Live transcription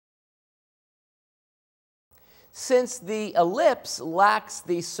since the ellipse lacks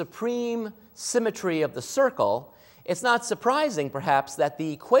the supreme symmetry of the circle, it's not surprising, perhaps, that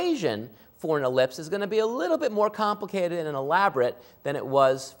the equation for an ellipse is going to be a little bit more complicated and elaborate than it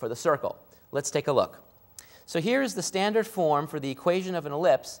was for the circle. Let's take a look. So here is the standard form for the equation of an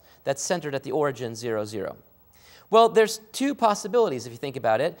ellipse that's centered at the origin 0, 0. Well, there's two possibilities if you think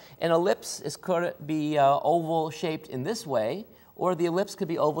about it. An ellipse could be oval-shaped in this way, or the ellipse could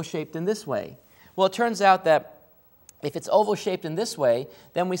be oval-shaped in this way. Well, it turns out that if it's oval-shaped in this way,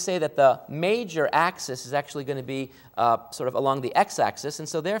 then we say that the major axis is actually going to be sort of along the x-axis, and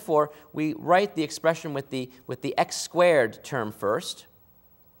so therefore we write the expression with the x squared term first.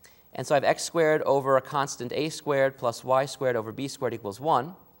 And so I have x squared over a constant a squared plus y squared over b squared equals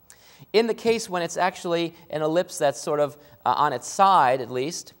 1. In the case when it's actually an ellipse that's sort of on its side, at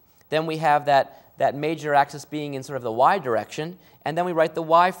least, then we have that major axis being in sort of the y direction, and then we write the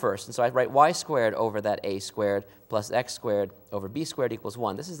y first. And so I write y squared over that a squared plus x squared over b squared equals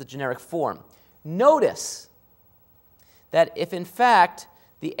 1. This is the generic form. Notice that if, in fact,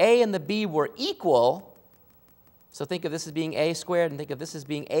 the a and the b were equal, so think of this as being a squared and think of this as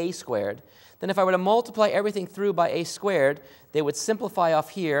being a squared, then if I were to multiply everything through by a squared, they would simplify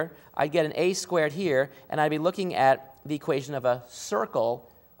off here. I'd get an a squared here, and I'd be looking at the equation of a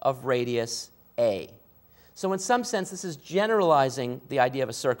circle of radius a. So in some sense, this is generalizing the idea of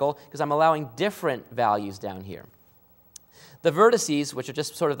a circle because I'm allowing different values down here. The vertices, which are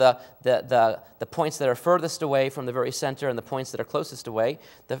just sort of the points that are furthest away from the very center and the points that are closest away,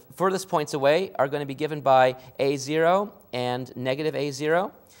 the furthest points away are going to be given by a0 and negative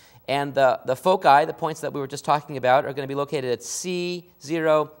a0. And the foci, the points that we were just talking about, are going to be located at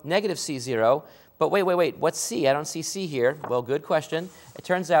c0, negative c0. But wait, what's c? I don't see c here. Well, good question. It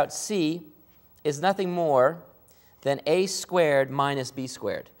turns out c is nothing more than a squared minus b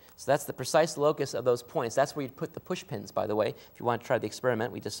squared. So that's the precise locus of those points. That's where you'd put the push pins, by the way, if you want to try the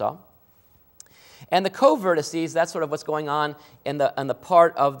experiment we just saw. And the covertices, that's sort of what's going on in the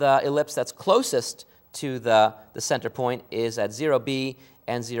part of the ellipse that's closest to the center point, is at 0b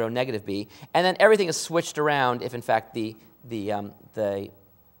and 0, negative b. And then everything is switched around if, in fact, the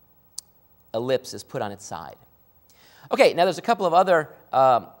ellipse is put on its side. Okay, now there's a couple of other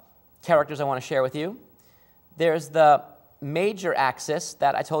characters I want to share with you. There's the major axis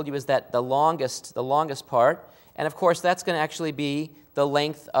that I told you is that the longest part, and of course that's going to actually be the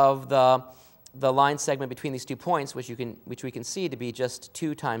length of the line segment between these 2 points, which we can see to be just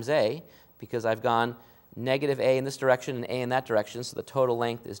 2 times a, because I've gone negative a in this direction and a in that direction, so the total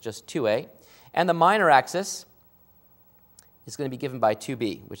length is just 2a. And the minor axis is going to be given by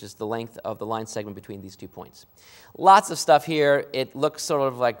 2b, which is the length of the line segment between these 2 points. Lots of stuff here. It looks sort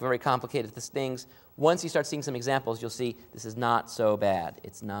of like very complicated things. Once you start seeing some examples, you'll see this is not so bad.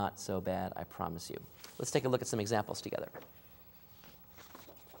 It's not so bad, I promise you. Let's take a look at some examples together.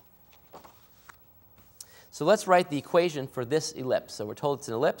 So let's write the equation for this ellipse. So we're told it's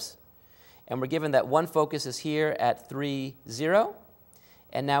an ellipse, and we're given that one focus is here at 3, 0.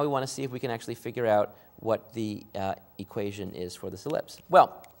 And now we want to see if we can actually figure out what the equation is for this ellipse.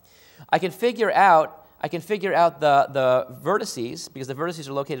 Well, I can figure out the vertices, because the vertices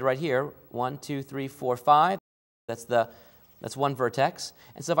are located right here. 1, 2, 3, 4, 5. That's one vertex.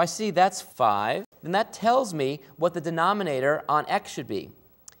 And so if I see that's 5, then that tells me what the denominator on x should be.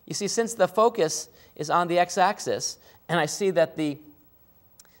 You see, since the focus is on the x-axis, and I see that the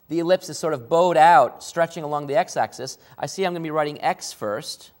ellipse is sort of bowed out, stretching along the x-axis, I see I'm going to be writing x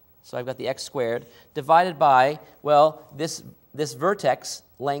first. So I've got the x squared divided by, well, this vertex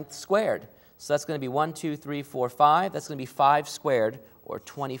length squared. So that's going to be 1, 2, 3, 4, 5. That's going to be 5 squared, or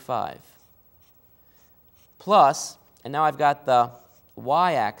 25. Plus, and now I've got the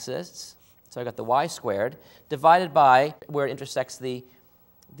y-axis, so I've got the y squared, divided by where it intersects the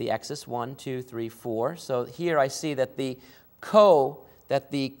axis, 1, 2, 3, 4. So here I see that the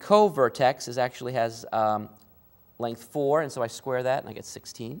co-vertex actually has length 4, and so I square that, and I get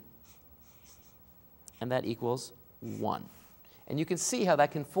 16. And that equals 1. And you can see how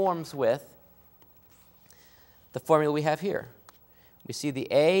that conforms with the formula we have here. We see the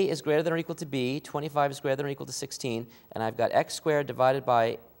a is greater than or equal to b, 25 is greater than or equal to 16, and I've got x squared divided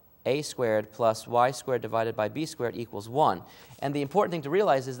by a squared plus y squared divided by b squared equals 1. And the important thing to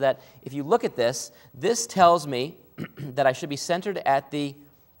realize is that if you look at this, this tells me that I should be centered at the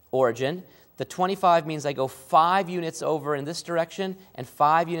origin. The 25 means I go 5 units over in this direction and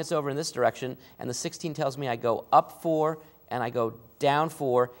 5 units over in this direction, and the 16 tells me I go up 4 and I go down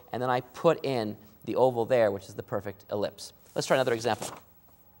 4, and then I put in the oval there, which is the perfect ellipse. Let's try another example.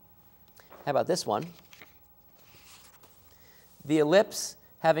 How about this one? The ellipse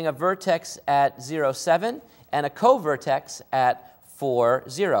having a vertex at 0, 7, and a co-vertex at 4,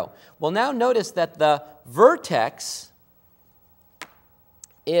 0. Well, now notice that the vertex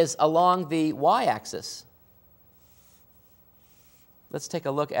is along the y-axis. Let's take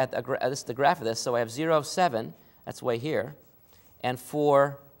a look at the graph of this. So I have 0, 7, that's way here, and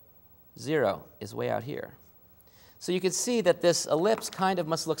 4, 0 is way out here. So you can see that this ellipse kind of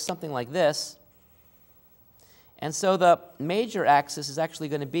must look something like this. And so the major axis is actually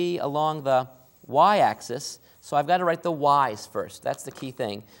going to be along the y-axis. So I've got to write the y's first. That's the key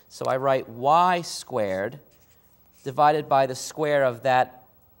thing. So I write y squared divided by the square of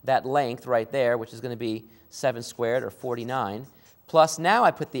that length right there, which is going to be 7 squared, or 49. Plus, now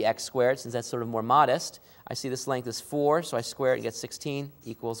I put the x squared, since that's sort of more modest. I see this length is 4, so I square it and get 16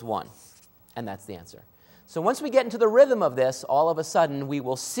 equals 1. And that's the answer. So once we get into the rhythm of this, all of a sudden we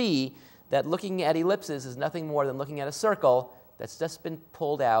will see that looking at ellipses is nothing more than looking at a circle that's just been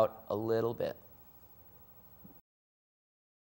pulled out a little bit.